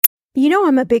You know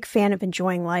I'm a big fan of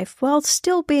enjoying life while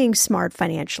still being smart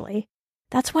financially.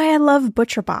 That's why I love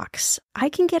ButcherBox. I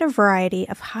can get a variety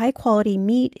of high-quality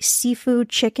meat, seafood,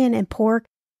 chicken, and pork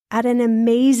at an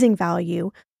amazing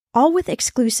value, all with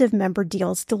exclusive member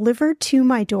deals delivered to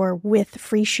my door with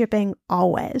free shipping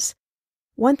always.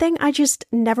 One thing I just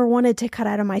never wanted to cut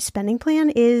out of my spending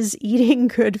plan is eating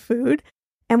good food.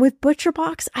 And with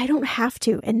ButcherBox, I don't have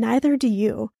to, and neither do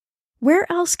you. Where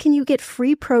else can you get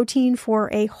free protein for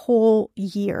a whole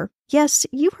year? Yes,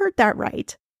 you heard that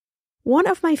right. One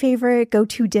of my favorite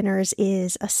go-to dinners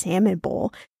is a salmon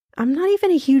bowl. I'm not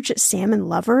even a huge salmon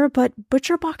lover, but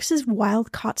ButcherBox's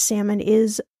wild-caught salmon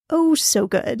is oh so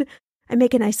good. I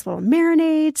make a nice little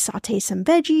marinade, saute some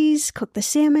veggies, cook the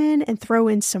salmon, and throw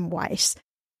in some rice.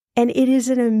 And it is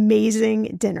an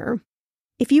amazing dinner.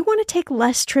 If you want to take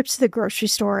less trips to the grocery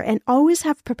store and always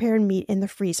have prepared meat in the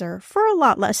freezer for a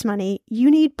lot less money,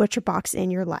 you need ButcherBox in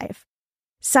your life.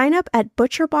 Sign up at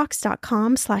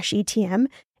butcherbox.com/ETM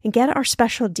and get our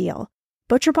special deal.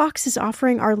 ButcherBox is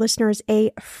offering our listeners a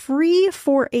free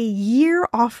for a year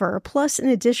offer plus an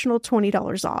additional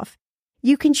 $20 off.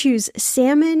 You can choose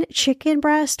salmon, chicken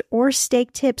breast, or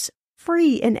steak tips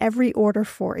free in every order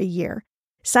for a year.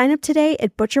 Sign up today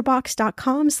at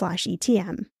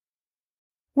butcherbox.com/ETM.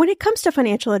 When it comes to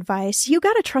financial advice, you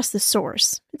gotta trust the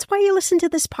source. It's why you listen to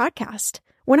this podcast.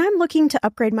 When I'm looking to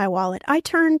upgrade my wallet, I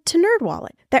turn to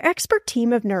NerdWallet. Their expert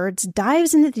team of nerds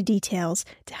dives into the details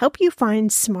to help you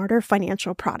find smarter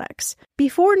financial products.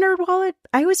 Before NerdWallet,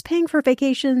 I was paying for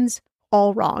vacations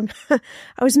all wrong.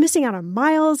 I was missing out on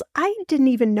miles I didn't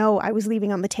even know I was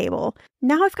leaving on the table.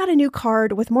 Now I've got a new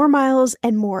card with more miles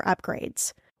and more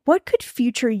upgrades. What could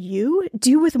future you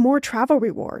do with more travel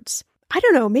rewards? I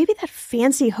don't know, maybe that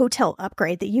fancy hotel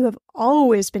upgrade that you have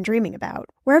always been dreaming about.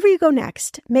 Wherever you go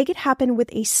next, make it happen with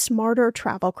a smarter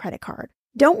travel credit card.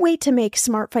 Don't wait to make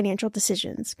smart financial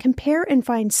decisions. Compare and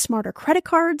find smarter credit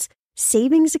cards,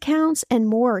 savings accounts, and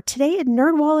more today at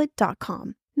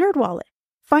nerdwallet.com. NerdWallet.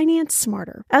 Finance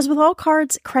smarter. As with all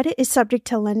cards, credit is subject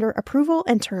to lender approval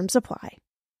and terms apply.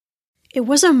 It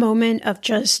was a moment of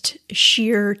just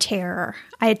sheer terror.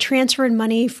 I had transferred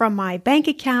money from my bank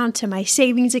account to my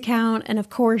savings account, and of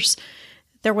course,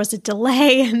 there was a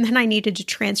delay, and then I needed to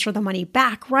transfer the money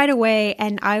back right away,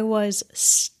 and I was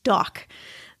stuck.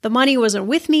 The money wasn't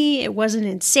with me, it wasn't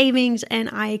in savings, and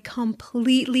I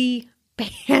completely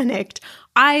panicked.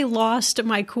 I lost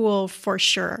my cool for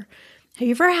sure. Have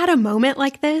you ever had a moment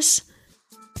like this?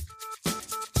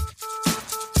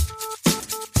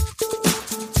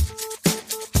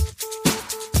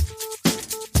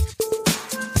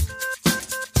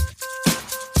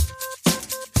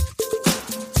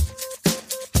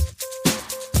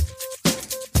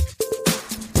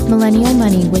 Millennial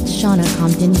Money with Shannah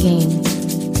Compton Game.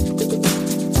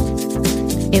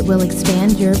 It will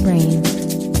expand your brain.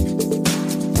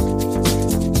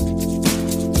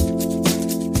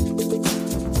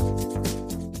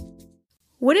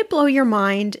 Would it blow your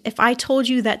mind if I told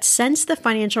you that since the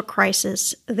financial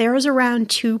crisis, there is around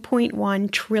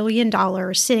 $2.1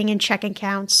 trillion sitting in checking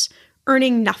accounts,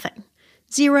 earning nothing?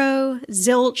 Zero,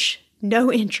 zilch,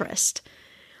 no interest.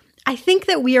 I think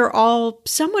that we are all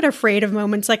somewhat afraid of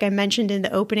moments like I mentioned in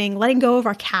the opening, letting go of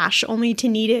our cash only to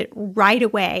need it right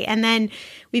away. And then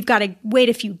we've got to wait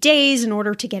a few days in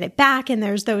order to get it back. And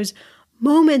there's those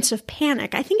moments of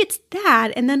panic. I think it's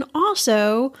that. And then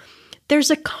also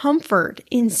there's a comfort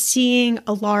in seeing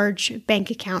a large bank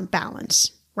account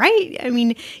balance, right? I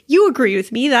mean, you agree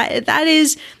with me that that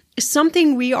is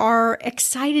something we are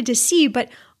excited to see, but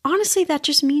honestly, that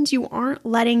just means you aren't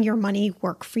letting your money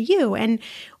work for you. And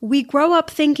we grow up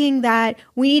thinking that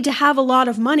we need to have a lot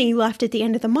of money left at the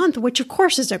end of the month, which of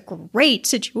course is a great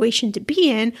situation to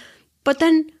be in. But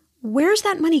then where's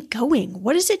that money going?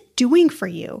 What is it doing for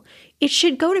you? It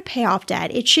should go to pay off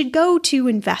debt. It should go to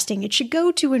investing. It should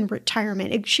go to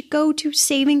retirement. It should go to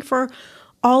saving for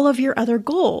all of your other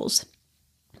goals.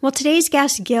 Well, today's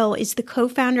guest, Gil, is the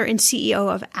co-founder and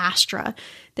CEO of Astra,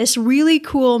 this really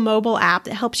cool mobile app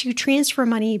that helps you transfer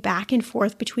money back and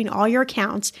forth between all your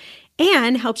accounts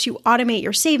and helps you automate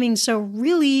your savings. So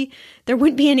really, there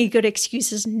wouldn't be any good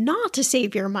excuses not to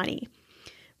save your money.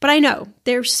 But I know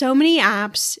there's so many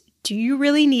apps. Do you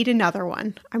really need another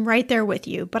one? I'm right there with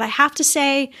you. But I have to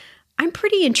say, I'm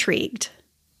pretty intrigued.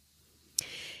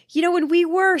 When we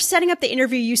were setting up the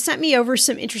interview, you sent me over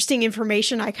some interesting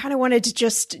information. I kind of wanted to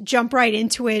just jump right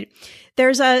into it.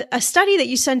 There's a study that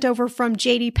you sent over from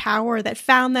JD Power that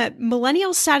found that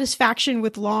millennial satisfaction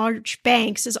with large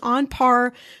banks is on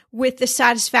par with the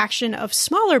satisfaction of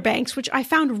smaller banks, which I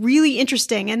found really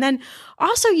interesting. And then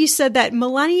also you said that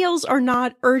millennials are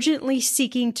not urgently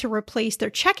seeking to replace their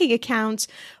checking accounts,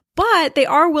 but they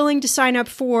are willing to sign up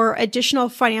for additional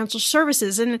financial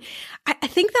services. And I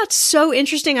think that's so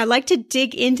interesting. I'd like to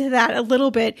dig into that a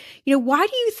little bit. Why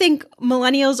do you think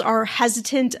millennials are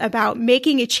hesitant about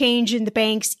making a change in the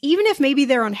banks, even if maybe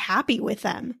they're unhappy with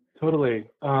them? Totally.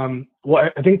 Well,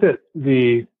 I think that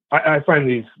I find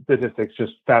these statistics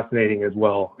just fascinating as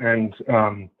well. And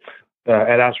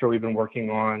at Astra, we've been working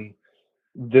on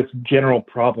this general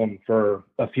problem for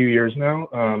a few years now,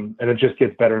 and it just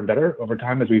gets better and better over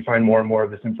time as we find more and more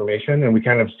of this information and we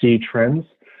kind of see trends.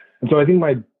 And so I think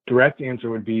my direct answer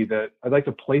would be that I'd like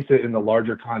to place it in the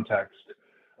larger context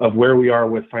of where we are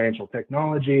with financial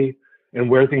technology and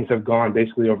where things have gone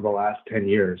basically over the last 10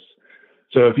 years.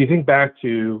 So if you think back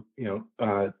to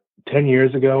 10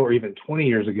 years ago or even 20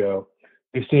 years ago,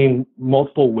 we've seen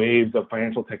multiple waves of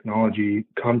financial technology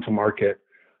come to market,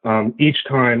 each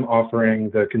time offering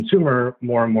the consumer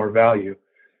more and more value.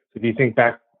 If you think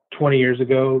back 20 years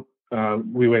ago,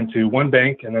 we went to one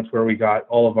bank, and that's where we got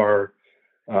all of our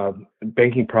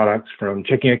banking products, from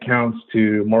checking accounts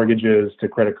to mortgages to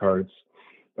credit cards.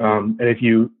 And if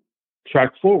you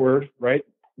track forward, right,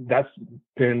 that's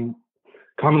been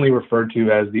commonly referred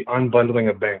to as the unbundling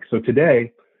of banks. So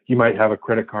today, you might have a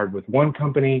credit card with one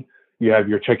company, you have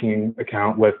your checking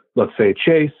account with, let's say,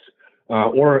 Chase,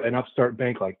 or an upstart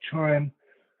bank like Chime.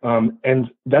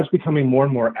 And that's becoming more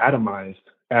and more atomized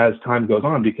as time goes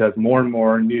on, because more and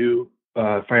more new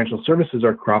financial services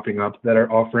are cropping up that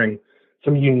are offering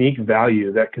some unique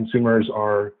value that consumers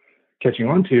are catching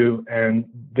on to. And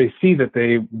they see that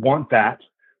they want that,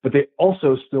 but they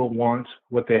also still want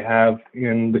what they have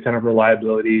in the kind of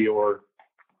reliability or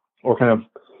kind of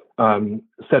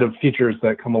set of features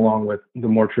that come along with the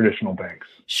more traditional banks.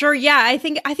 Sure. Yeah. I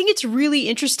think it's really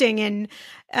interesting.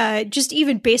 And just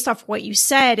even based off what you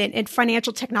said and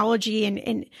financial technology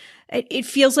and it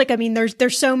feels like,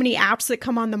 there's so many apps that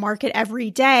come on the market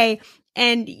every day.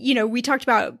 And, we talked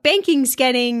about banking's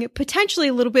getting potentially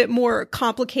a little bit more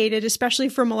complicated, especially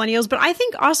for millennials. But I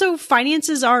think also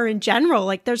finances are in general.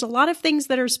 Like, there's a lot of things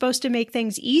that are supposed to make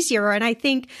things easier. And I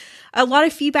think a lot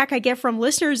of feedback I get from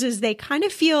listeners is they kind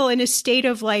of feel in a state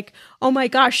of like, oh my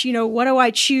gosh, what do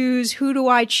I choose? Who do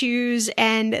I choose?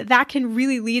 And that can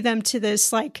really lead them to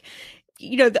this, like,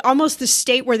 almost the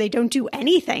state where they don't do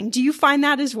anything. Do you find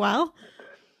that as well?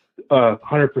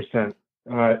 100%.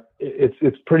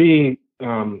 It's pretty,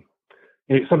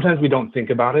 sometimes we don't think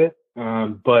about it,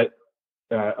 but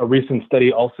a recent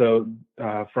study also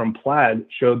from Plaid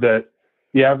showed that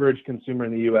the average consumer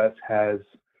in the U.S. has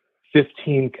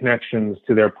 15 connections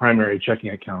to their primary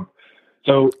checking account.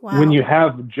 So Wow. When you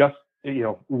have just,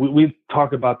 we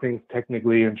talk about things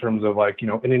technically in terms of like,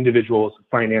 an individual's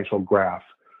financial graph,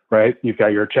 right? You've got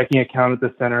your checking account at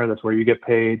the center. That's where you get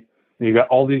paid. You've got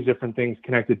all these different things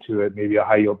connected to it, maybe a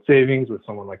high yield savings with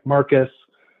someone like Marcus,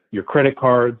 your credit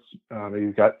cards,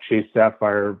 you've got Chase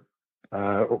Sapphire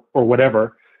or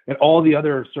whatever, and all the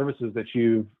other services that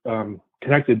you've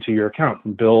connected to your account,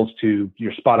 from bills to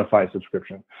your Spotify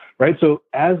subscription, right? So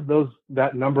as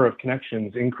that number of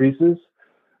connections increases,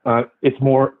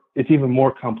 it's even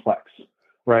more complex,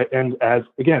 right? And as,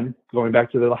 again, going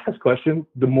back to the last question,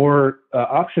 the more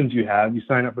options you have, you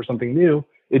sign up for something new,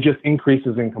 it just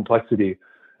increases in complexity.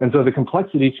 And so the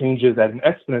complexity changes at an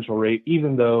exponential rate,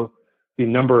 even though the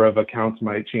number of accounts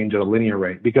might change at a linear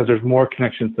rate, because there's more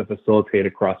connections to facilitate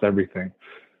across everything.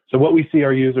 So what we see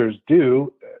our users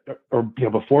do, or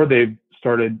before they've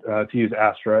started to use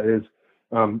Astra, is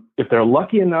if they're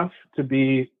lucky enough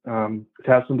to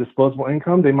have some disposable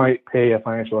income, they might pay a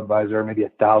financial advisor maybe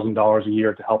 $1,000 a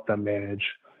year to help them manage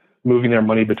moving their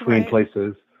money between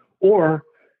places. Or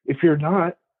if you're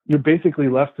not, you're basically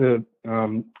left to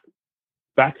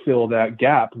backfill that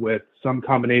gap with some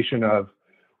combination of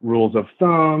rules of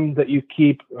thumb that you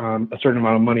keep a certain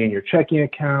amount of money in your checking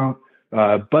account,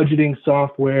 budgeting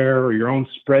software, or your own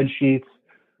spreadsheets.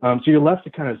 So you're left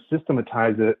to kind of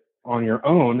systematize it on your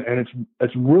own, and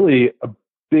it's really a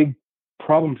big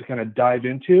problem to kind of dive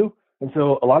into. And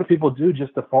so a lot of people do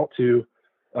just default to,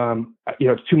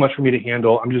 it's too much for me to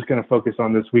handle. I'm just going to focus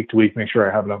on this week to week, make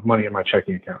sure I have enough money in my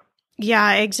checking account.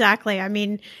 Yeah, exactly.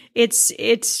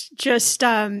 It's just,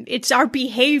 it's our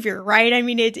behavior, right?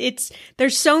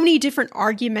 There's so many different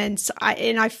arguments.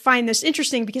 And I find this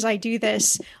interesting because I do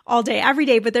this all day, every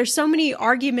day, but there's so many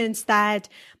arguments that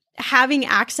having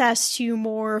access to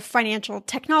more financial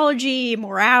technology,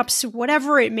 more apps,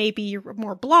 whatever it may be,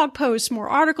 more blog posts, more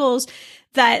articles,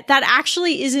 that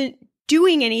actually isn't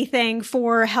doing anything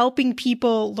for helping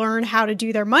people learn how to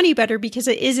do their money better because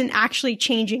it isn't actually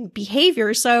changing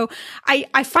behavior. So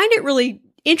I find it really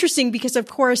interesting because, of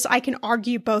course, I can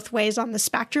argue both ways on the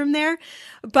spectrum there.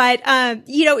 But,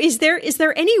 is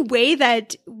there any way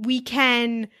that we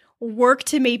can work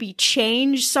to maybe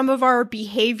change some of our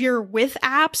behavior with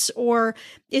apps? Or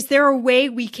is there a way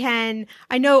we can,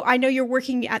 I know you're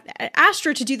working at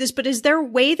Astra to do this, but is there a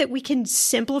way that we can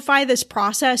simplify this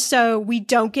process so we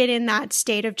don't get in that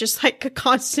state of just like a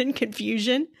constant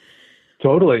confusion?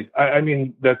 Totally. I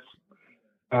mean, that's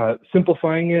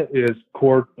simplifying it is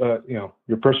core,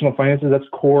 your personal finances, that's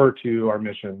core to our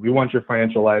mission. We want your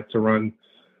financial life to run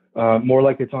more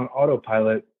like it's on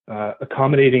autopilot,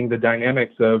 accommodating the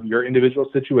dynamics of your individual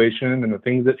situation and the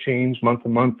things that change month to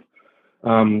month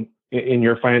in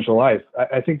your financial life.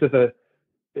 I think that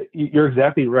you're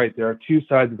exactly right. There are two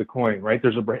sides of the coin, right?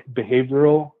 There's a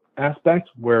behavioral aspect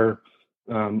where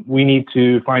we need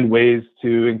to find ways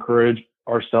to encourage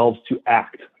ourselves to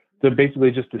act, to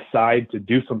basically just decide to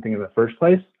do something in the first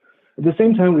place. At the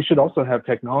same time, we should also have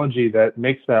technology that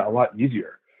makes that a lot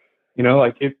easier.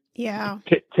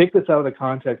 Take this out of the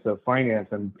context of finance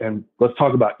and let's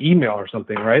talk about email or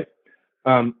something, right?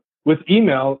 With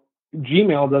email,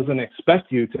 Gmail doesn't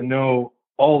expect you to know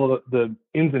all of the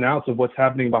ins and outs of what's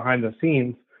happening behind the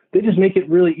scenes. They just make it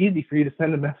really easy for you to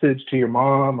send a message to your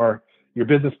mom or your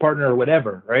business partner or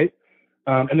whatever, right?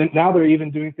 And then now they're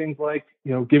even doing things like,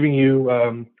 giving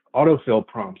you autofill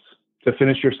prompts to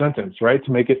finish your sentence, right?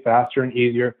 To make it faster and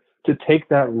easier, to take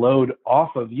that load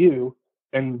off of you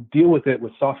and deal with it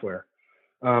with software.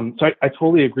 So I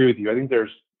totally agree with you. I think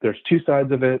there's two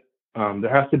sides of it.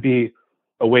 There has to be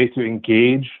a way to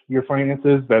engage your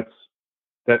finances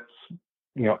that's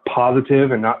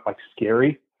positive and not like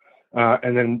scary.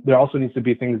 And then there also needs to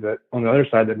be things that on the other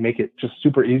side that make it just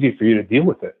super easy for you to deal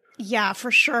with it. Yeah,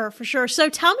 for sure. For sure. So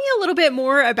tell me a little bit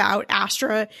more about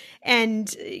Astra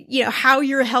and, how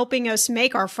you're helping us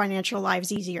make our financial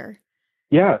lives easier.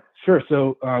 Yeah, sure.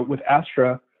 So with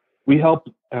Astra, we help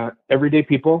everyday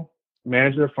people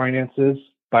manage their finances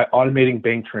by automating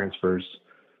bank transfers.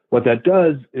 What that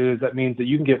does is that means that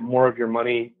you can get more of your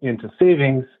money into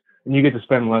savings and you get to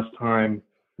spend less time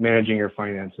managing your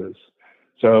finances.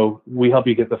 So we help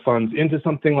you get the funds into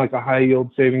something like a high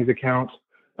yield savings account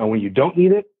when you don't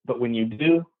need it, but when you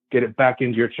do, get it back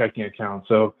into your checking account.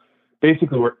 So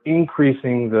basically we're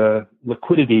increasing the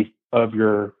liquidity of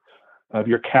your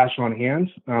cash on hand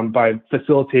by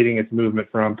facilitating its movement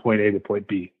from point A to point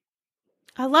B.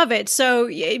 I love it. So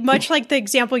much like the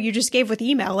example you just gave with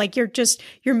email, like you're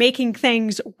making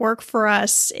things work for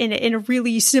us in a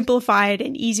really simplified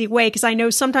and easy way. Cause I know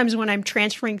sometimes when I'm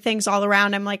transferring things all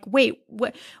around, I'm like, wait,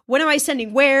 what am I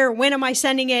sending where? When am I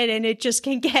sending it? And it just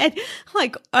can get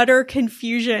like utter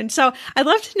confusion. So I'd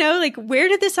love to know, like, where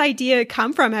did this idea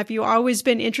come from? Have you always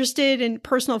been interested in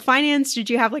personal finance? Did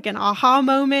you have like an aha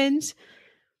moment?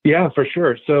 Yeah, for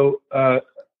sure. So,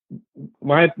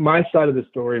 my side of the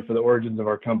story for the origins of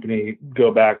our company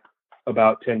go back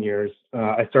about 10 years.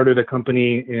 I started a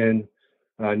company in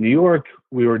New York.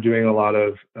 We were doing a lot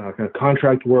of kind of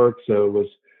contract work. So it was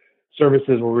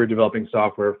services where we were developing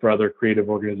software for other creative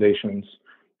organizations.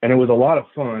 And it was a lot of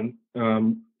fun,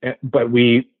 but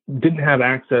we didn't have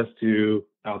access to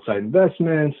outside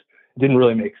investments. It didn't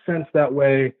really make sense that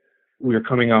way. We were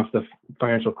coming off the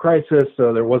financial crisis,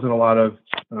 so there wasn't a lot of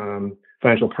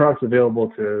financial products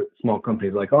available to small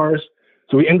companies like ours.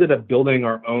 So we ended up building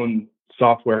our own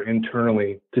software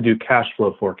internally to do cash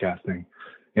flow forecasting,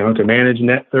 to manage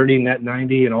net 30, net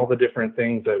 90, and all the different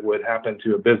things that would happen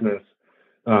to a business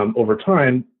over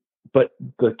time. But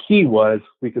the key was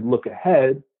we could look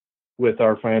ahead with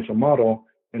our financial model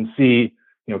and see,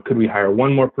 could we hire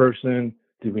one more person?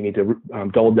 Do we need to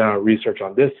double down on research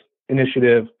on this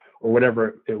initiative or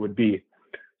whatever it would be?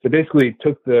 So basically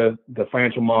took the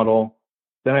financial model.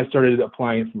 Then I started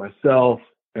applying it for myself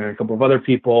and a couple of other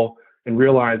people and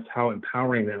realized how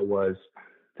empowering that was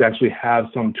to actually have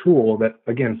some tool that,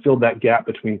 again, filled that gap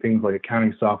between things like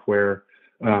accounting software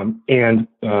and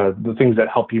the things that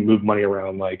help you move money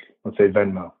around, like, let's say,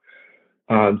 Venmo.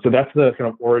 So that's the kind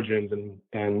of origins.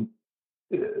 And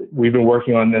we've been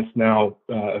working on this now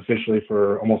officially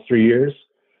for almost 3 years,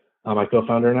 my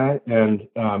co-founder and I.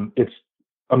 And it's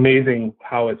amazing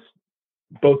how it's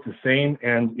both the same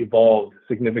and evolved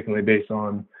significantly based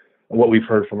on what we've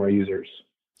heard from our users.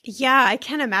 Yeah, I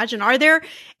can imagine. Are there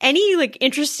any like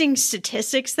interesting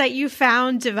statistics that you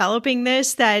found developing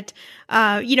this that,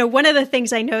 one of the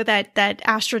things I know that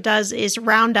Astra does is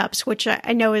roundups, which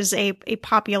I know is a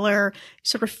popular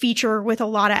sort of feature with a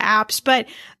lot of apps. But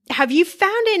have you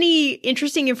found any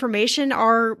interesting information?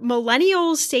 Are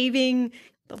millennials saving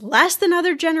less than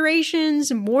other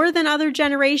generations, more than other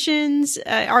generations?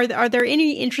 Are there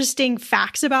any interesting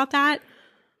facts about that?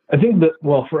 I think that,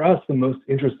 well, for us, the most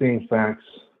interesting facts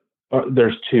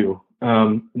there's two.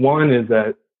 One is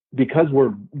that because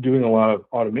we're doing a lot of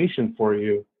automation for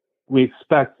you, we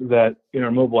expect that in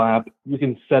our mobile app, you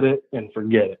can set it and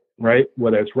forget it, right?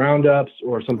 Whether it's roundups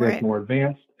or something that's more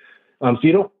advanced. So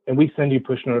you don't, and we send you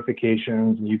push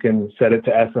notifications, and you can set it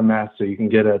to SMS so you can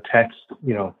get a text,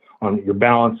 on your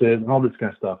balances and all this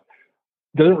kind of stuff.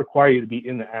 It doesn't require you to be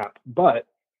in the app, but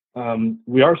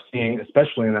we are seeing,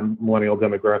 especially in the millennial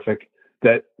demographic,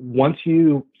 that once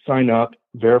you sign up,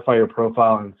 verify your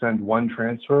profile, and send one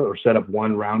transfer or set up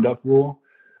one roundup rule,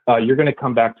 you're going to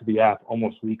come back to the app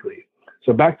almost weekly.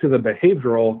 So back to the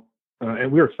behavioral,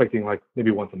 and we were expecting like maybe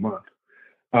once a month.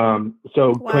 Coming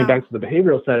back to the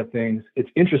behavioral side of things, it's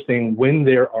interesting when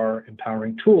there are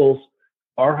empowering tools.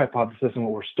 Our hypothesis and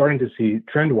what we're starting to see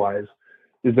trend-wise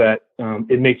is that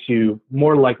it makes you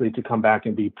more likely to come back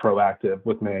and be proactive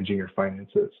with managing your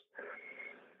finances.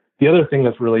 The other thing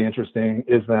that's really interesting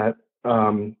is that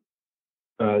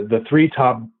the three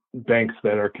top banks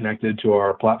that are connected to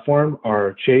our platform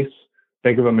are Chase,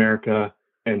 Bank of America,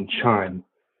 and Chime.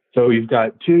 So you've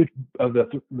got two of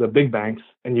the big banks,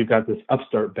 and you've got this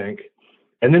upstart bank.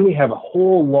 And then we have a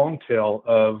whole long tail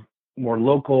of more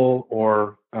local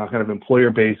or kind of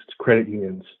employer-based credit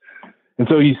unions. And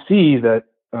so you see that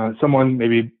someone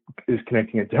maybe is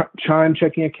connecting a Chime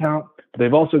checking account, but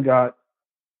they've also got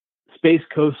Space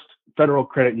Coast Federal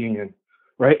Credit Union,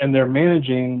 right? And they're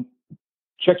managing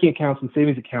checking accounts and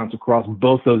savings accounts across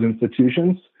both those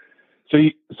institutions. So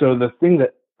the thing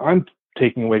that I'm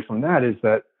taking away from that is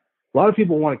that a lot of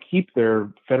people want to keep their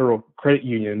federal credit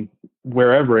union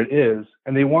wherever it is,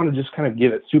 and they want to just kind of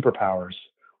give it superpowers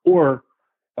or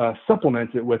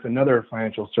supplement it with another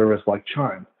financial service like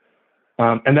Chime.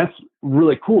 And that's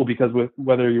really cool because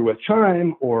whether you're with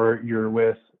Chime or you're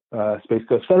with Space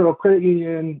Coast Federal Credit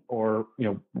Union or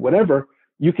whatever,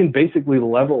 you can basically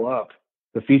level up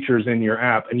the features in your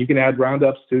app, and you can add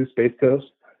roundups to Space Coast.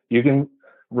 You can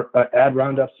add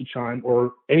roundups to Chime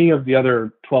or any of the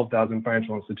other 12,000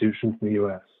 financial institutions in the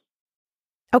U.S.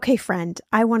 Okay, friend,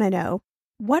 I want to know,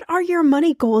 what are your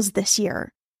money goals this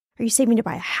year? Are you saving to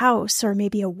buy a house or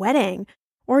maybe a wedding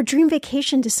or a dream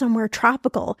vacation to somewhere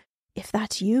tropical? If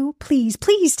that's you, please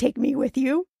take me with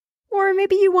you. Or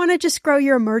maybe you want to just grow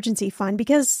your emergency fund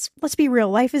because, let's be real,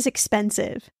 life is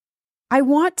expensive. I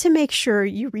want to make sure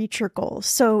you reach your goals,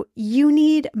 so you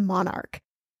need Monarch.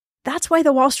 That's why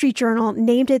the Wall Street Journal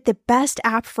named it the best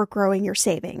app for growing your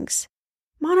savings.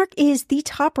 Monarch is the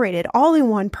top-rated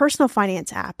all-in-one personal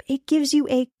finance app. It gives you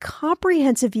a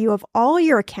comprehensive view of all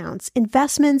your accounts,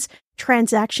 investments,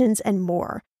 transactions, and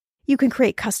more. You can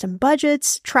create custom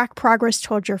budgets, track progress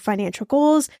towards your financial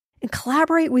goals, and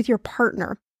collaborate with your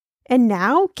partner. And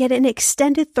now, get an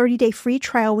extended 30-day free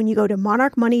trial when you go to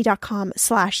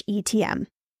monarchmoney.com/ETM.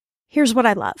 Here's what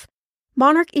I love.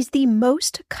 Monarch is the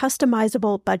most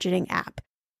customizable budgeting app.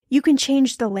 You can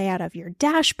change the layout of your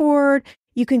dashboard.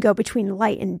 You can go between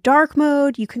light and dark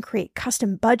mode. You can create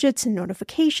custom budgets and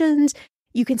notifications.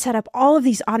 You can set up all of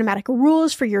these automatic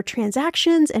rules for your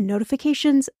transactions and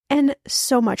notifications, and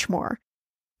so much more.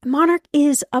 Monarch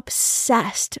is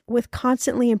obsessed with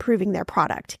constantly improving their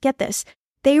product. Get this.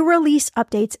 They release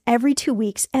updates every 2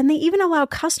 weeks, and they even allow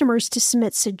customers to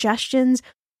submit suggestions,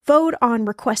 vote on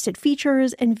requested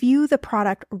features, and view the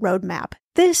product roadmap.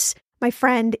 This, my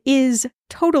friend, is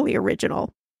totally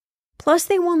original. Plus,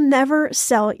 they will never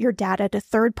sell your data to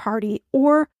third party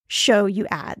or show you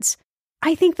ads.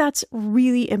 I think that's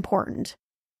really important.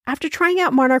 After trying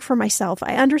out Monarch for myself,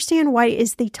 I understand why it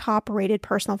is the top-rated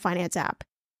personal finance app.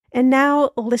 And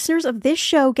now, listeners of this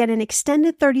show get an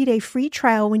extended 30-day free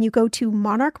trial when you go to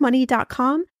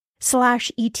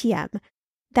monarchmoney.com/ETM.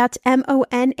 That's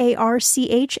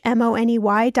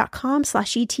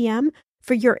monarchmoney.com/ETM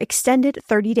for your extended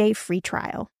 30-day free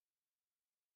trial.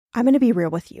 I'm going to be real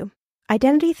with you.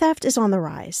 Identity theft is on the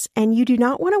rise, and you do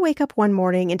not want to wake up one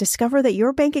morning and discover that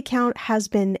your bank account has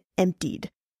been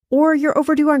emptied, or you're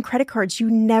overdue on credit cards you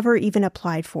never even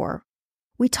applied for.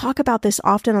 We talk about this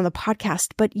often on the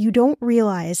podcast, but you don't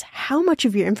realize how much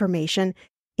of your information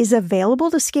is available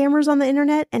to scammers on the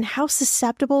internet and how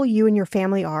susceptible you and your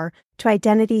family are to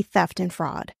identity theft and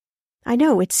fraud. I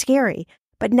know it's scary,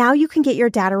 but now you can get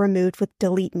your data removed with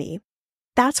Delete Me.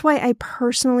 That's why I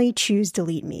personally choose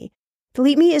Delete Me.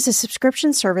 Delete Me is a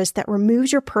subscription service that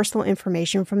removes your personal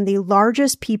information from the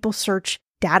largest people search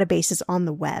databases on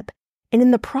the web, and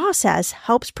in the process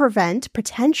helps prevent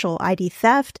potential ID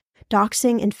theft,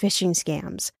 doxing, and phishing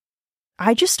scams.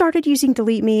 I just started using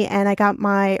Delete Me and I got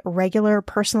my regular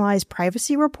personalized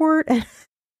privacy report and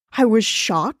I was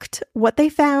shocked what they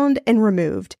found and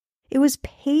removed. It was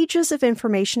pages of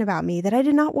information about me that I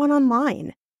did not want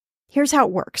online. Here's how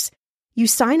it works. You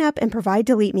sign up and provide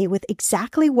Delete Me with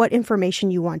exactly what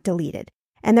information you want deleted,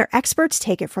 and their experts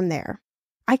take it from there.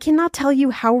 I cannot tell you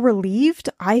how relieved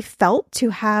I felt to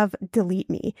have Delete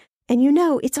Me. And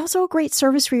it's also a great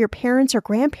service for your parents or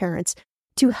grandparents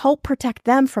to help protect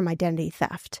them from identity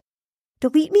theft.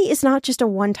 Delete Me is not just a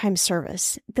one-time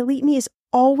service. Delete Me is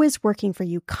always working for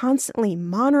you, constantly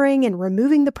monitoring and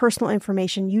removing the personal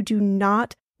information you do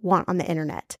not want on the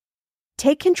internet.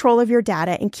 Take control of your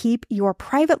data and keep your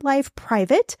private life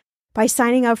private by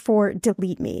signing up for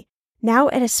Delete Me, now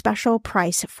at a special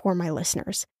price for my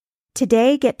listeners.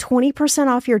 Today, get 20%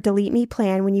 off your Delete Me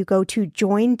plan when you go to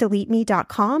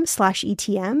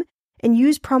joindeleteme.com/ETM and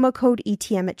use promo code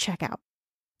ETM at checkout.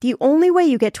 The only way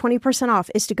you get 20%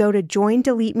 off is to go to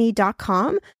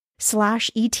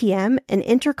joindeleteme.com/ETM and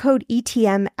enter code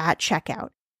ETM at checkout.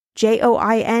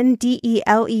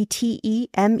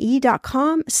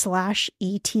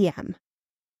 joindeleteme.com/ETM.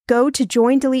 Go to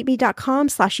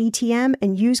joindeleteme.com/ETM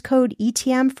and use code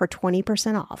ETM for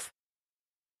 20% off.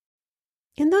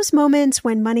 In those moments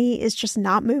when money is just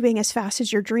not moving as fast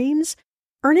as your dreams,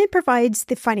 Earnin provides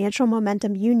the financial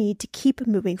momentum you need to keep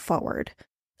moving forward.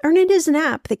 Earnin is an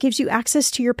app that gives you access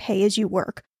to your pay as you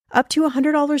work, up to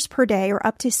 $100 per day or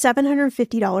up to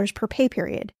 $750 per pay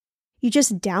period. You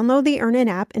just download the Earnin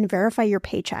app and verify your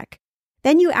paycheck.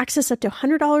 Then you access up to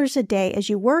 $100 a day as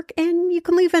you work, and you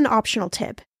can leave an optional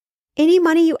tip. Any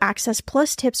money you access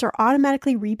plus tips are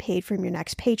automatically repaid from your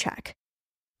next paycheck.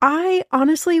 I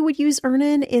honestly would use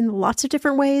Earnin in lots of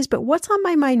different ways, but what's on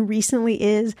my mind recently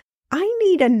is I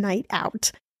need a night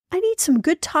out. I need some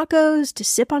good tacos to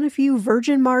sip on a few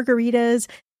virgin margaritas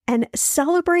and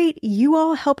celebrate you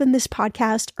all helping this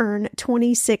podcast earn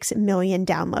 26 million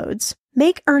downloads.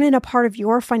 Make Earnin a part of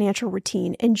your financial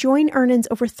routine and join Earnin's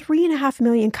over 3.5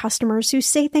 million customers who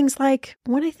say things like,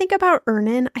 when I think about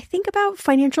Earnin, I think about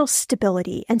financial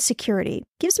stability and security.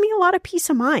 Gives me a lot of peace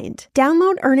of mind.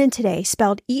 Download Earnin today,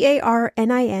 spelled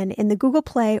EARNIN, in the Google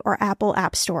Play or Apple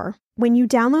App Store. When you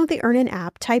download the Earnin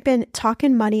app, type in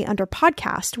Talkin' Money under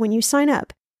podcast when you sign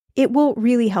up. It will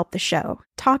really help the show.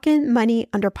 Talkin' Money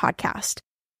under podcast.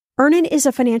 Earnin is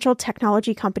a financial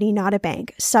technology company, not a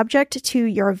bank, subject to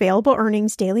your available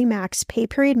earnings, daily max, pay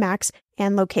period max,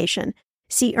 and location.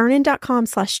 See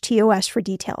earnin.com/TOS for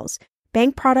details.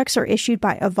 Bank products are issued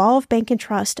by Evolve Bank and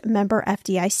Trust, member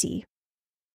FDIC.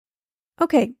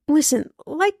 Okay, listen,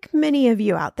 like many of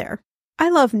you out there, I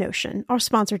love Notion, our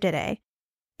sponsor today.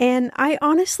 And I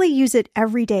honestly use it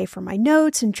every day for my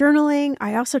notes and journaling.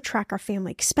 I also track our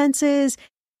family expenses,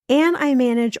 and I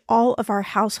manage all of our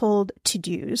household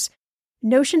to-dos.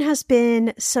 Notion has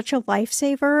been such a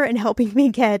lifesaver in helping me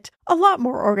get a lot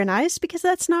more organized because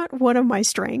that's not one of my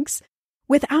strengths,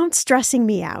 without stressing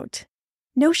me out.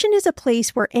 Notion is a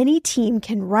place where any team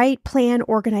can write, plan,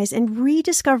 organize, and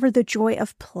rediscover the joy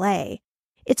of play.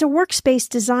 It's a workspace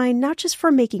designed not just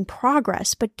for making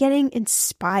progress, but getting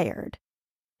inspired.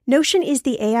 Notion is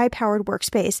the AI-powered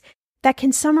workspace that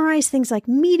can summarize things like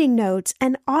meeting notes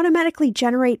and automatically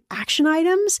generate action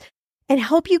items and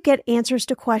help you get answers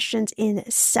to questions in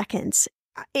seconds.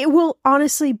 It will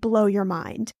honestly blow your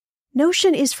mind.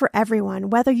 Notion is for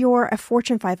everyone, whether you're a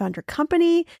Fortune 500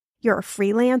 company, you're a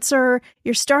freelancer,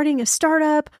 you're starting a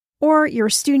startup, or you're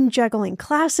a student juggling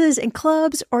classes and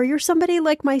clubs, or you're somebody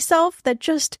like myself that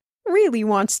just really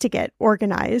wants to get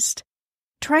organized.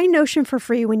 Try Notion for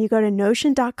free when you go to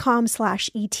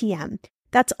notion.com/ETM.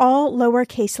 That's all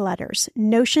lowercase letters,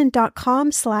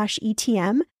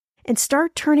 notion.com/ETM, and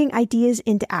start turning ideas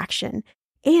into action.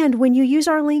 And when you use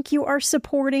our link, you are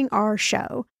supporting our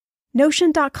show.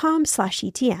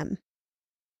 Notion.com/ETM.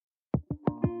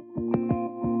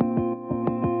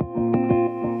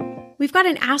 We've got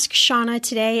an Ask Shannah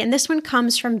today, and this one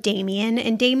comes from Damien.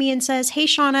 And Damien says, "Hey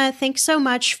Shannah, thanks so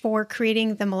much for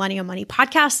creating the Millennial Money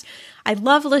podcast. I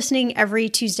love listening every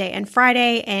Tuesday and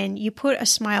Friday, and you put a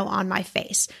smile on my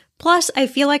face. Plus, I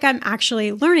feel like I'm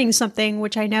actually learning something,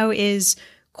 which I know is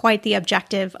quite the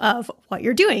objective of what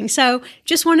you're doing. So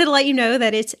just wanted to let you know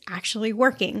that it's actually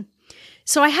working.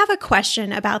 So I have a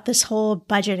question about this whole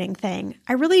budgeting thing.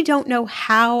 I really don't know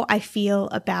how I feel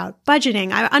about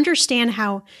budgeting. I understand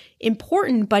how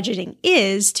important budgeting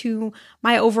is to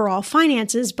my overall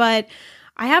finances, but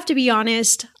I have to be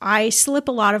honest, I slip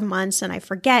a lot of months and I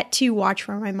forget to watch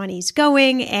where my money's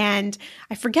going and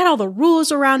I forget all the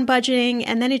rules around budgeting.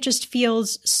 And then it just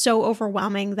feels so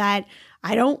overwhelming that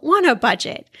I don't want to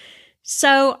budget.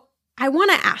 So I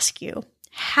want to ask you,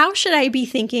 how should I be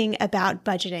thinking about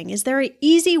budgeting? Is there an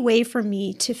easy way for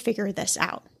me to figure this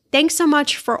out? Thanks so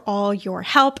much for all your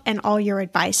help and all your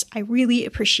advice. I really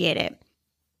appreciate it.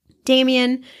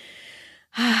 Damien,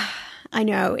 I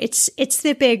know it's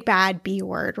the big bad B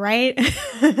word, right?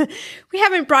 We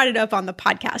haven't brought it up on the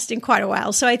podcast in quite a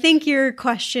while. So I think your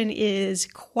question is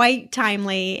quite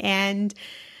timely, and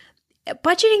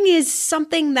budgeting is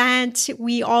something that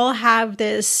we all have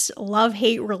this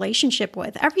love-hate relationship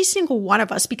with, every single one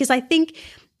of us, because I think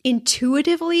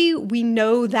intuitively we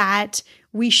know that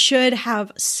we should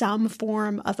have some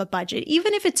form of a budget.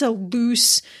 Even if it's a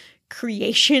loose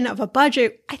creation of a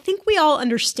budget, I think we all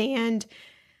understand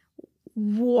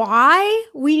why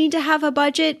we need to have a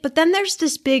budget. But then there's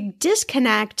this big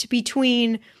disconnect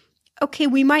between, okay,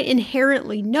 we might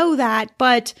inherently know that,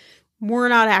 but we're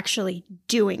not actually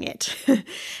doing it.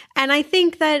 And I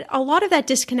think that a lot of that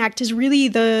disconnect is really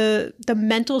the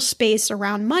mental space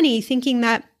around money, thinking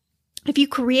that if you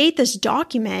create this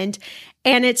document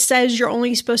and it says you're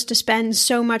only supposed to spend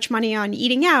so much money on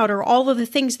eating out or all of the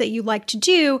things that you like to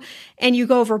do, and you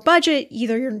go over budget,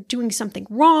 either you're doing something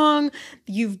wrong,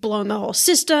 you've blown the whole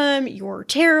system, you're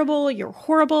terrible, you're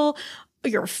horrible,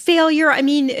 you're a failure. I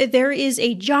mean, there is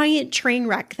a giant train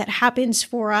wreck that happens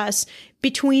for us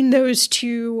between those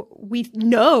two. We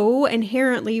know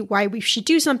inherently why we should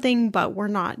do something, but we're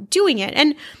not doing it.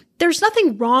 And there's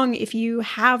nothing wrong if you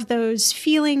have those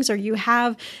feelings or you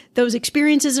have those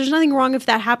experiences. There's nothing wrong if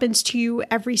that happens to you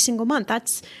every single month.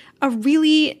 That's a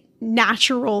really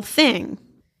natural thing.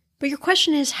 But your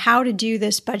question is how to do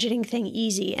this budgeting thing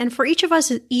easy. And for each of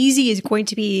us, easy is going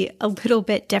to be a little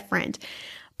bit different.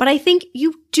 But I think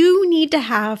you do need to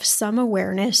have some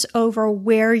awareness over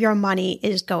where your money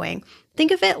is going.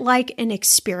 Think of it like an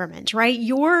experiment, right?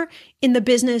 You're in the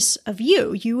business of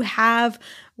you. You have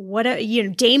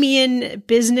Damien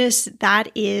business that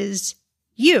is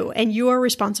you, and you are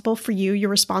responsible for you. You're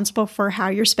responsible for how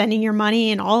you're spending your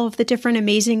money and all of the different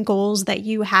amazing goals that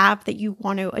you have that you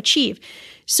want to achieve.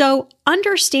 So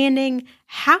understanding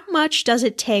how much does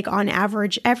it take on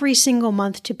average every single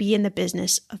month to be in the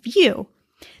business of you?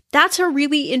 That's a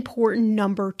really important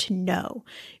number to know,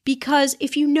 because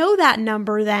if you know that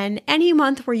number, then any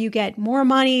month where you get more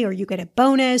money or you get a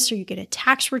bonus or you get a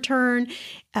tax return,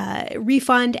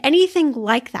 refund, anything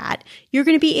like that, you're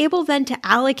going to be able then to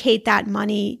allocate that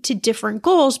money to different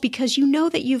goals because you know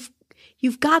that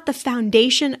you've got the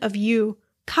foundation of you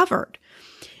covered.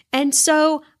 And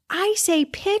so I say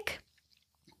pick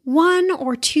one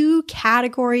or two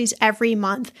categories every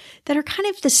month that are kind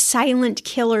of the silent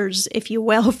killers, if you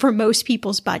will, for most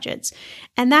people's budgets.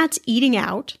 And that's eating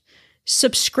out,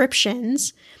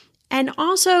 subscriptions, and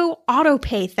also auto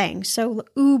pay things. So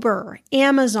Uber,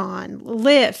 Amazon,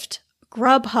 Lyft,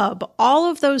 Grubhub, all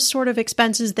of those sort of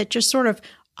expenses that just sort of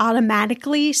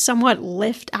automatically somewhat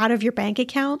lift out of your bank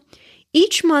account.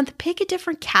 Each month, pick a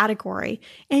different category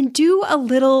and do a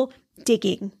little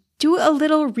digging. Do a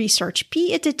little research,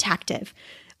 be a detective.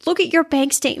 Look at your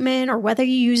bank statement or whether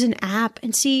you use an app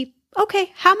and see,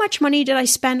 okay, how much money did I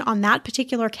spend on that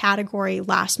particular category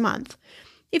last month?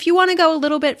 If you want to go a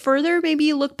little bit further, maybe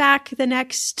you look back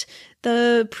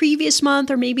the previous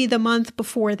month or maybe the month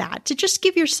before that to just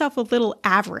give yourself a little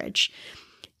average.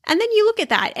 And then you look at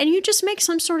that and you just make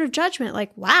some sort of judgment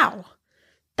like, wow,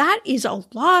 that is a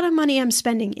lot of money I'm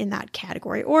spending in that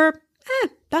category. Or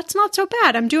that's not so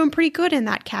bad. I'm doing pretty good in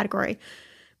that category.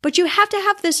 But you have to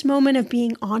have this moment of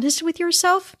being honest with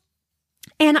yourself.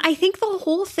 And I think the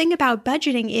whole thing about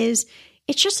budgeting is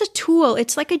it's just a tool.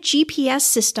 It's like a GPS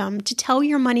system to tell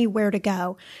your money where to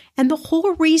go. And the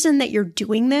whole reason that you're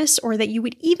doing this or that you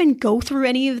would even go through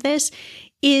any of this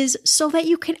is so that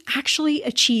you can actually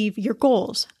achieve your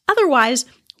goals. Otherwise,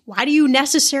 why do you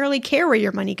necessarily care where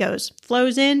your money goes?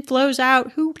 Flows in, flows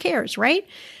out, who cares, right?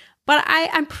 But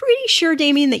I'm pretty sure,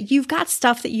 Damien, that you've got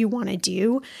stuff that you want to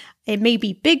do. It may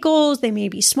be big goals, they may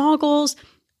be small goals,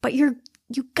 but you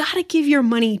got to give your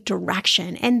money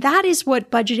direction. And that is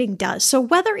what budgeting does. So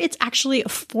whether it's actually a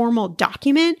formal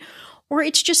document or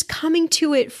it's just coming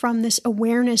to it from this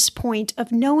awareness point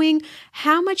of knowing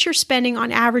how much you're spending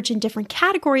on average in different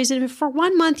categories. And if for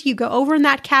 1 month you go over in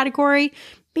that category,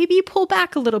 maybe you pull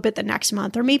back a little bit the next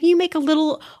month, or maybe you make a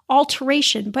little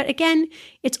alteration. But again,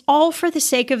 it's all for the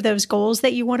sake of those goals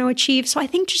that you want to achieve. So I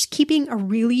think just keeping a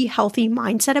really healthy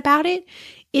mindset about it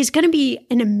is going to be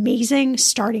an amazing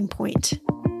starting point.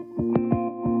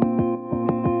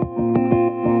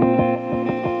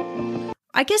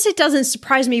 I guess it doesn't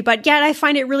surprise me, but yet I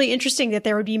find it really interesting that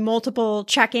there would be multiple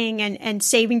checking and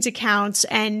savings accounts,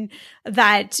 and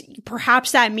that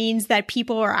perhaps that means that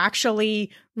people are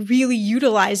actually really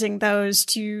utilizing those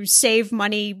to save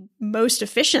money most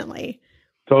efficiently.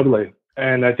 Totally.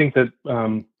 And I think that,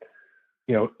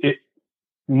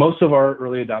 most of our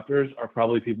early adopters are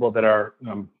probably people that are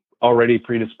already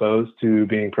predisposed to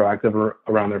being proactive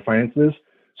around their finances.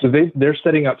 So they're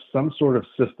setting up some sort of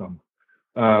system.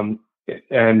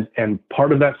 And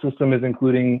part of that system is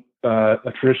including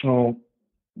a traditional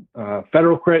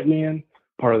federal credit union.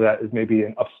 Part of that is maybe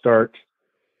an upstart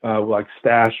like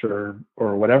Stash or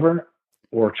whatever,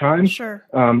 or Chime. Sure.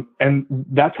 And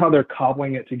that's how they're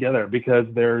cobbling it together, because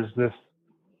there's this,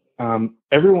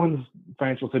 everyone's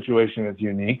financial situation is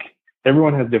unique.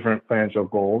 Everyone has different financial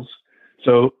goals.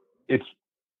 So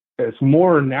it's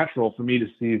more natural for me to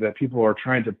see that people are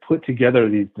trying to put together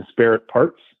these disparate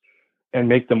parts and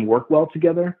make them work well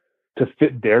together to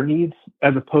fit their needs,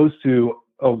 as opposed to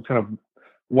a kind of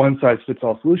one size fits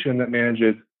all solution that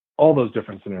manages all those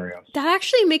different scenarios. That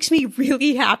actually makes me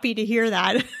really happy to hear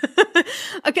that.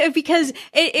 Okay, because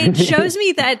it shows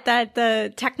me that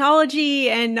the technology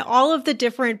and all of the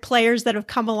different players that have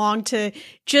come along to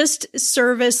just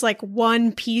service like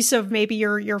one piece of maybe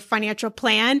your financial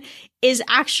plan is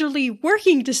actually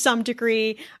working to some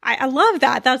degree. I love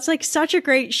that. That's like such a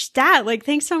great stat. Like,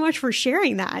 thanks so much for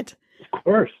sharing that. Of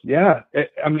course. Yeah.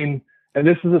 And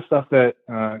this is the stuff that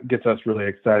gets us really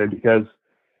excited, because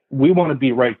we want to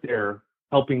be right there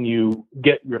helping you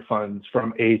get your funds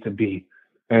from A to B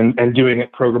and doing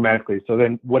it programmatically. So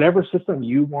then whatever system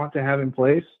you want to have in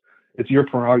place, it's your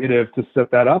prerogative to set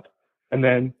that up. And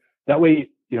then that way,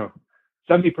 70%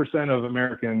 of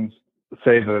Americans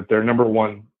say that their number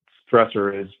one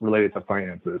stressor is related to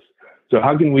finances. So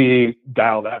how can we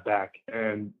dial that back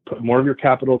and put more of your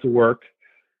capital to work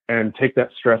and take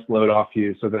that stress load off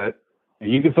you, so that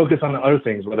you can focus on the other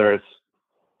things, whether it's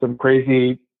some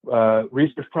crazy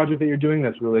research project that you're doing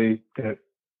that's really going to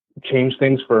change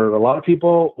things for a lot of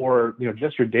people, or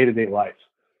just your day-to-day life,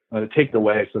 to take it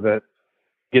away so that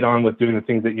get on with doing the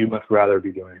things that you much rather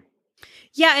be doing.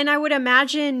 Yeah, and I would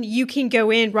imagine you can go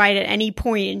in right at any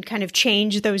point and kind of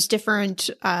change those different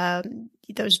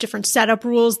setup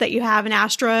rules that you have in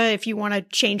Astra if you want to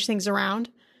change things around.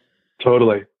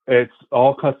 Totally. It's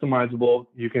all customizable.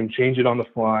 You can change it on the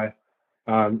fly.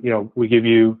 We give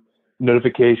you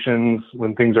notifications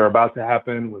when things are about to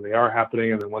happen, when they are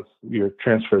happening, and then once your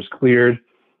transfer is cleared.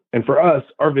 And for us,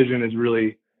 our vision is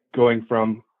really going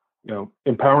from,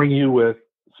 empowering you with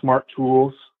smart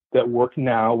tools that work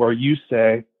now, where you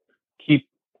say, keep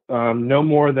no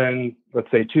more than,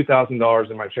 let's say, $2,000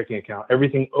 in my checking account.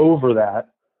 Everything over that,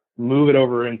 move it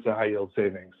over into high yield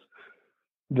savings.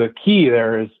 The key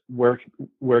there is where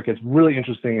it gets really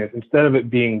interesting is, instead of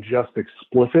it being just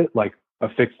explicit, like a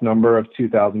fixed number of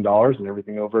 $2,000 and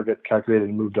everything over gets calculated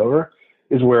and moved over,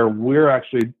 is where we're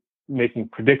actually making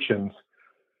predictions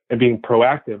and being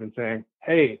proactive and saying,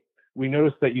 hey, we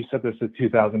noticed that you set this at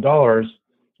 $2,000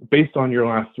 based on your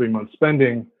last 3 months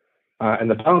spending and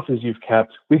the balances you've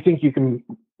kept. We think you can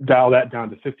dial that down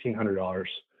to $1,500,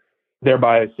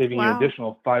 thereby saving you an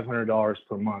additional $500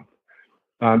 per month.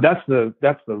 That's the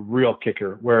real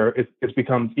kicker, where it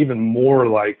becomes even more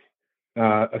like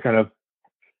a kind of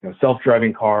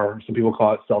self-driving car. Some people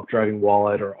call it self-driving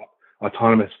wallet or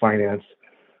autonomous finance.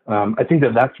 I think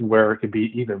that's where it could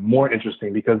be even more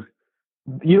interesting, because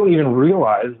you don't even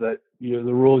realize that the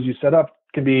rules you set up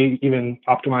can be even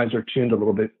optimized or tuned a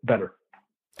little bit better.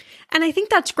 And I think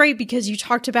that's great, because you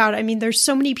talked about, there's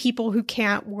so many people who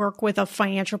can't work with a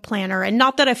financial planner, and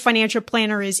not that a financial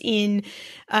planner is in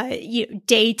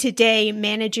day to day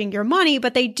managing your money,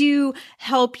 but they do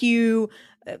help you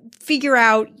figure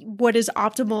out what is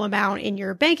optimal amount in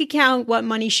your bank account, what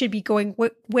money should be going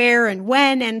where and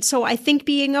when. And so I think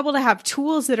being able to have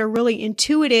tools that are really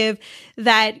intuitive,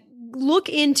 that look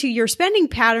into your spending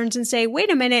patterns and say,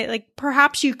 wait a minute, like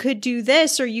perhaps you could do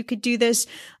this, or you could do this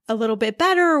a little bit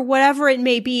better, or whatever it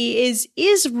may be,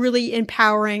 is really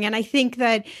empowering. And I think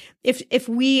that if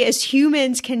we as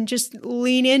humans can just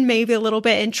lean in maybe a little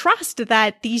bit and trust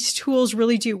that these tools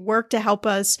really do work to help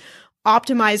us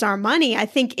optimize our money, I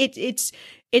think it's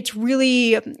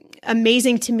really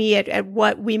amazing to me at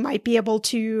what we might be able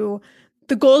to,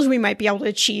 the goals we might be able to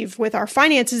achieve with our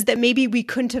finances that maybe we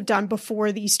couldn't have done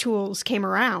before these tools came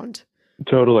around.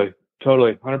 Totally,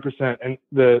 100%. And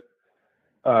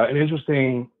an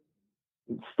interesting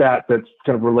stat that's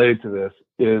kind of related to this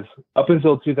is, up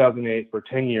until 2008, for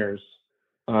 10 years,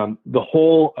 the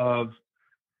whole of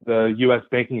the U.S.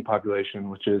 banking population,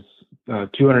 which is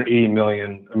 280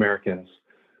 million Americans,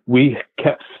 we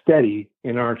kept steady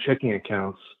in our checking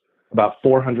accounts about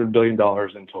 $400 billion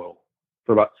in total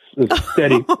for about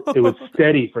steady. It was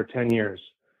steady for 10 years.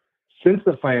 Since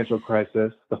the financial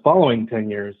crisis, the following 10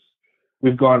 years,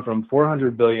 we've gone from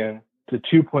 400 billion to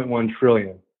 2.1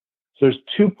 trillion. So there's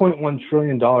 $2.1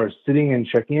 trillion sitting in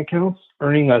checking accounts,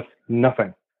 earning us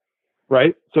nothing,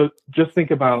 right? So just think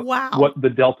about what the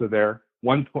delta there,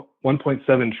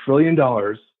 $1.7 trillion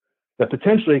that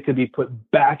potentially could be put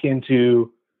back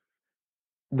into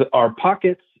our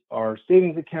pockets, our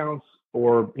savings accounts,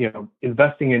 or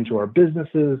investing into our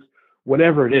businesses,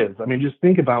 whatever it is. I mean, just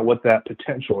think about what that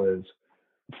potential is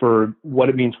for what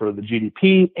it means for the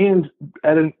GDP and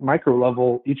at a micro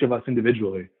level, each of us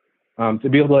individually, to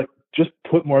be able to just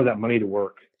put more of that money to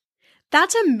work.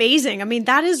 That's amazing. I mean,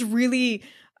 that is really,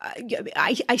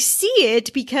 I see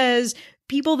it because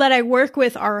people that I work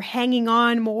with are hanging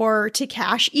on more to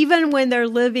cash, even when they're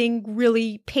living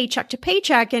really paycheck to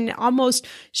paycheck and almost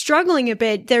struggling a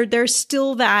bit. There's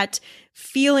still that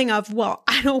feeling of, well,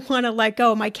 I don't want to let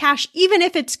go of my cash, even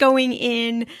if it's going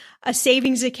in a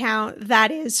savings account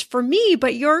that is for me.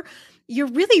 But you're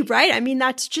really right. I mean,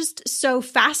 that's just so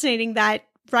fascinating that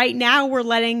right now we're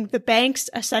letting the banks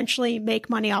essentially make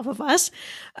money off of us.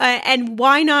 And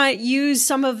why not use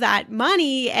some of that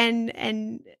money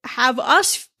and have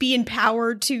us be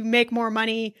empowered to make more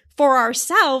money for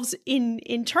ourselves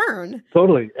in turn?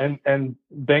 Totally. And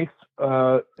banks,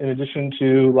 in addition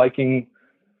to liking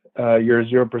your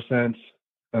 0%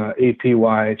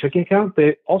 APY checking account,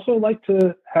 they also like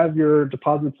to have your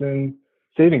deposits in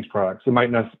savings products. It might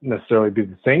not necessarily be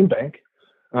the same bank,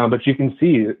 but you can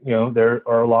see, there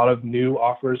are a lot of new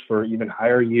offers for even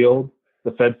higher yield.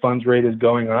 The Fed funds rate is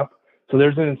going up. So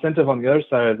there's an incentive on the other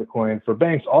side of the coin for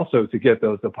banks also to get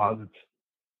those deposits.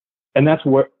 And that's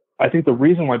what I think the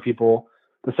reason why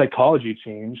the psychology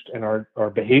changed and our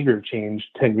behavior changed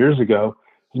 10 years ago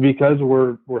is because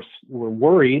we're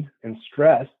worried and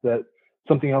stressed that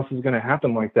something else is going to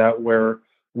happen like that, where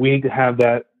we need to have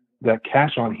that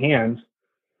cash on hand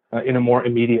in a more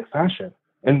immediate fashion.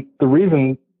 And the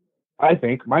reason, I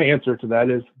think, my answer to that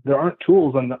is there aren't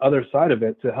tools on the other side of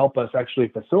it to help us actually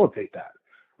facilitate that,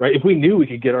 right? If we knew we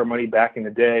could get our money back in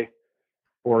a day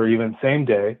or even same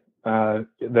day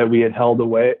that we had held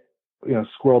away,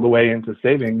 squirreled away into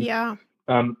savings,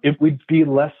 if we'd be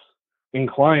less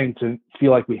inclined to feel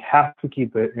like we have to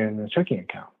keep it in a checking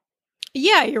account.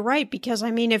 Yeah, you're right. Because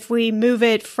I mean, if we move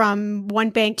it from one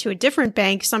bank to a different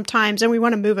bank sometimes, and we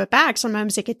want to move it back,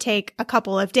 sometimes it could take a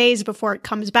couple of days before it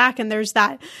comes back. And there's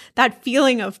that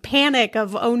feeling of panic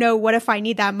of, oh no, what if I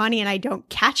need that money and I don't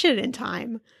catch it in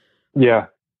time? Yeah.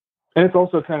 And it's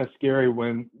also kind of scary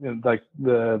when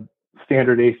the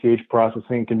standard ACH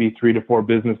processing can be 3 to 4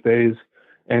 business days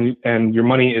and your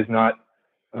money is not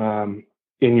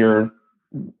in your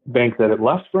bank that it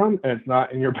left from, and it's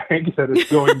not in your bank that it's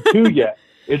going to yet.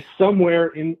 It's somewhere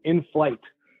in flight.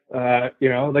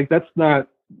 That's not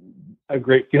a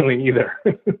great feeling either.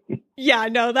 Yeah,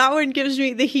 no, that one gives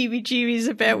me the heebie-jeebies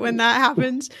a bit when that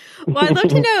happens. Well, I'd love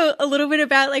to know a little bit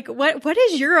about what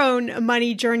does your own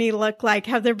money journey look like?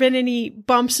 Have there been any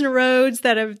bumps in the roads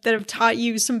that have taught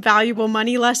you some valuable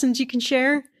money lessons you can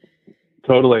share?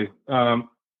 Totally.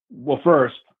 Well,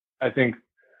 first, I think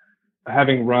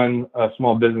having run a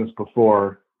small business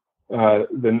before,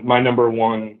 then my number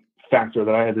one factor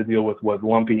that I had to deal with was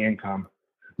lumpy income,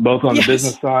 both on the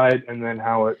business side and then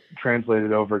how it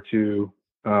translated over to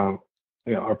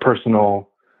our personal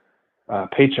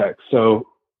paycheck. So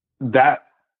that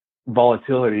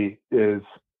volatility is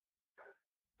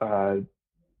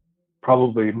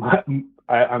probably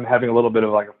I'm having a little bit of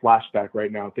like a flashback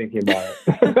right now thinking about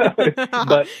it.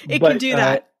 but it can do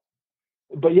that.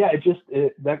 But yeah,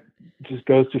 that just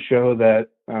goes to show that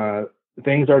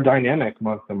things are dynamic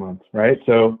month to month, right?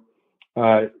 So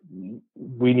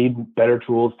we need better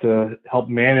tools to help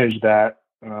manage that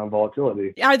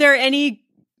volatility. Are there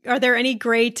any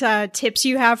great tips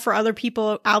you have for other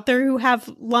people out there who have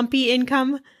lumpy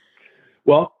income?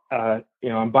 Well,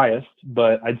 I'm biased,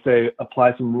 but I'd say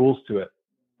apply some rules to it,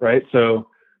 right? So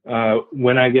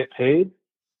when I get paid,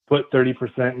 put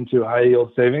 30% into high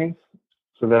yield savings,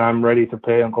 so that I'm ready to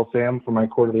pay Uncle Sam for my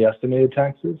quarterly estimated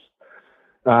taxes.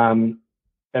 And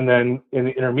then in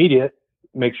the intermediate,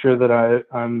 make sure that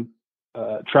I'm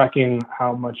tracking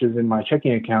how much is in my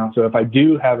checking account. So if I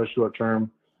do have a short-term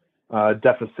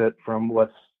deficit from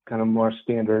what's kind of more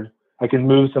standard, I can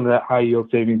move some of that high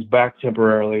yield savings back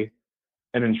temporarily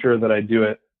and ensure that I do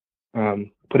it,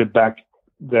 put it back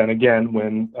then again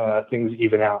when things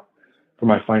even out for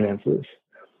my finances.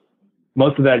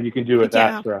 Most of that you can do with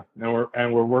Astra,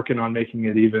 and we're working on making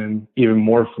it even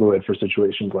more fluid for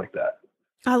situations like that.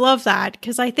 I love that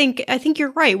because I think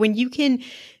you're right. When you can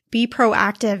be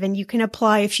proactive and you can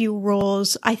apply a few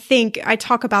rules, I think I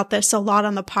talk about this a lot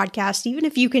on the podcast. Even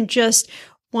if you can just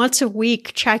once a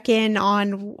week check in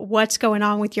on what's going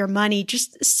on with your money,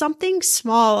 just something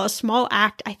small, a small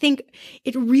act, I think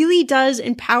it really does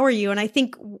empower you. And I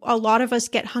think a lot of us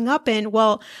get hung up in,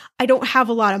 well, I don't have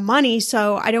a lot of money,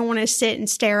 so I don't want to sit and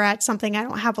stare at something I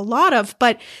don't have a lot of.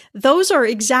 But those are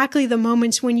exactly the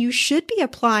moments when you should be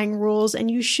applying rules and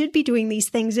you should be doing these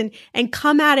things and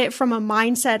come at it from a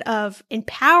mindset of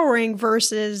empowering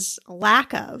versus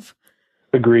lack of.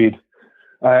 Agreed.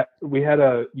 We had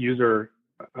a user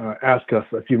ask us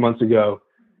a few months ago,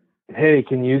 hey,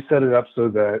 can you set it up so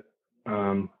that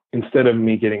instead of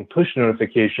me getting push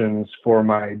notifications for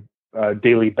my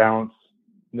daily balance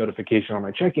notification on my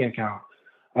checking account,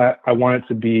 I want it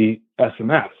to be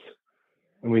SMS.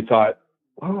 And we thought,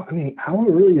 well, I mean, how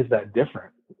really is that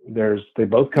different? They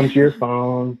both come to your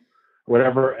phone,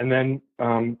 whatever. And then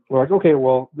we're like, okay,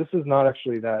 well, this is not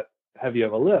actually that heavy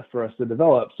of a lift for us to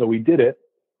develop. So we did it.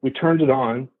 We turned it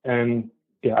on, and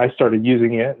I started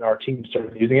using it, and our team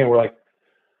started using it. And we're like,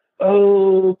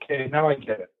 okay, now I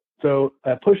get it. So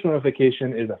a push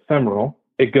notification is ephemeral.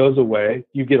 It goes away.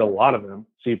 You get a lot of them,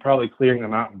 so you're probably clearing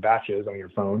them out in batches on your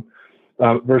phone.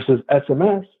 Versus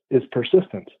SMS is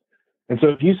persistent. And so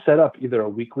if you set up either a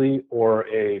weekly or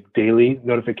a daily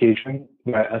notification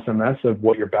by SMS of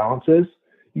what your balance is,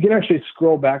 you can actually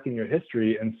scroll back in your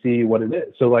history and see what it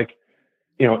is. So like,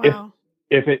 Wow.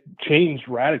 if it changed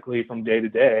radically from day to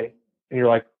day, and you're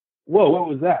like, whoa, what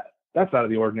was that? That's out of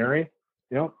the ordinary.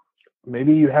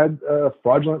 Maybe you had a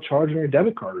fraudulent charge on your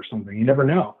debit card or something. You never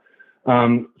know.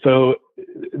 So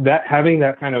that having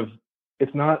that kind of,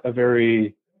 it's not a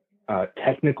very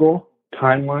technical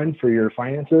timeline for your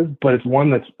finances, but it's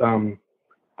one that's,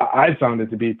 I found it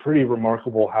to be pretty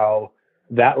remarkable how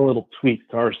that little tweak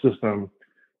to our system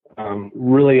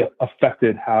really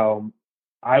affected how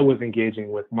I was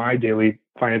engaging with my daily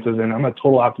finances. And I'm a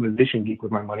total optimization geek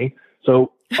with my money.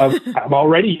 So I'm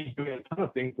already doing a ton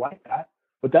of things like that,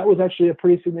 but that was actually a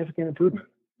pretty significant improvement.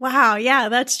 Wow. Yeah.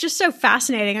 That's just so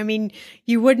fascinating. I mean,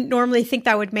 you wouldn't normally think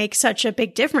that would make such a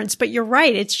big difference, but you're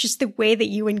right. It's just the way that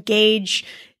you engage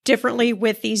differently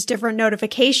with these different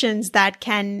notifications that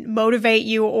can motivate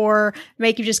you or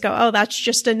make you just go, oh, that's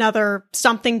just another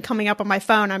something coming up on my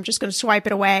phone. I'm just going to swipe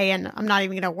it away and I'm not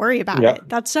even going to worry about it.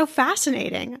 That's so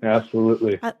fascinating.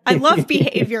 Absolutely. I love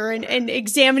behavior and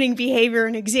examining behavior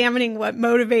and examining what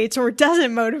motivates or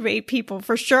doesn't motivate people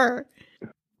for sure.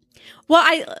 Well,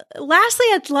 lastly,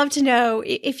 I'd love to know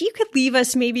if you could leave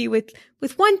us maybe with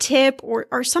one tip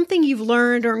or something you've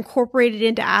learned or incorporated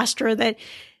into Astra that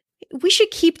we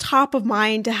should keep top of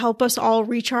mind to help us all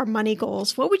reach our money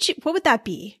goals. What would that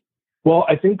be? Well,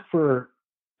 I think for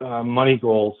money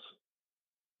goals,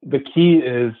 the key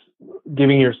is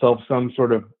giving yourself some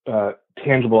sort of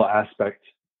tangible aspect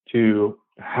to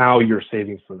how you're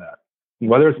saving for that,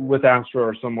 whether it's with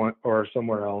Astra or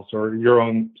somewhere else or your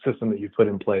own system that you put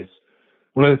in place.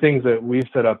 One of the things that we've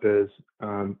set up is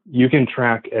you can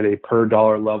track at a per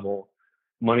dollar level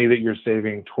money that you're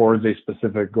saving towards a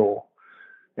specific goal.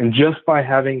 And just by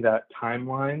having that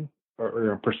timeline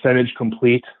or a percentage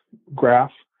complete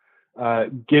graph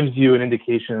gives you an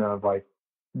indication of like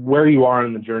where you are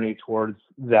in the journey towards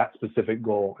that specific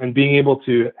goal. And being able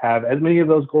to have as many of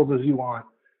those goals as you want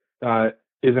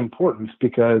is important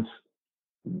because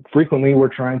frequently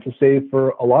we're trying to save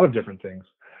for a lot of different things.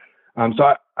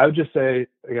 So I would just say,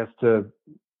 I guess, to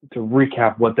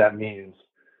recap what that means,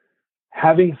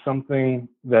 having something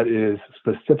that is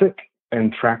specific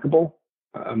and trackable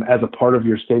as a part of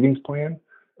your savings plan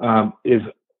is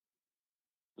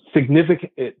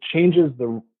significant. It changes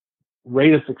the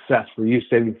rate of success for you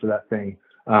saving for that thing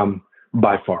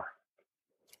by far.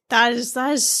 That is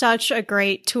such a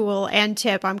great tool and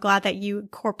tip. I'm glad that you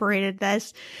incorporated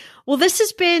this. Well, this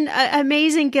has been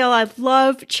amazing, Gil. I've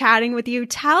loved chatting with you.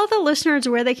 Tell the listeners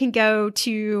where they can go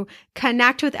to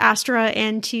connect with Astra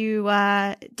and to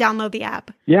download the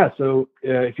app. Yeah. So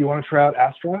if you want to try out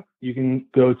Astra, you can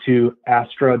go to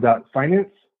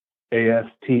astra.finance,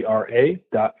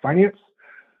 ASTRA.finance.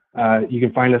 You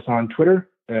can find us on Twitter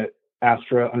at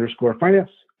Astra_finance.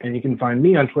 And you can find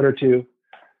me on Twitter too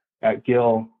at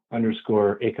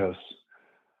Gil_Akos.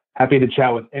 Happy to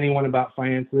chat with anyone about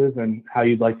finances and how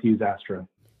you'd like to use Astra.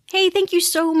 Hey, thank you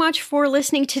so much for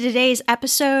listening to today's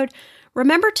episode.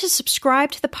 Remember to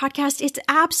subscribe to the podcast. It's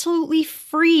absolutely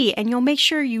free, and you'll make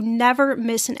sure you never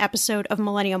miss an episode of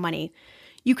Millennial Money.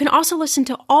 You can also listen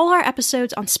to all our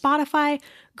episodes on Spotify,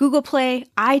 Google Play,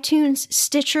 iTunes,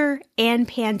 Stitcher, and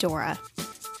Pandora.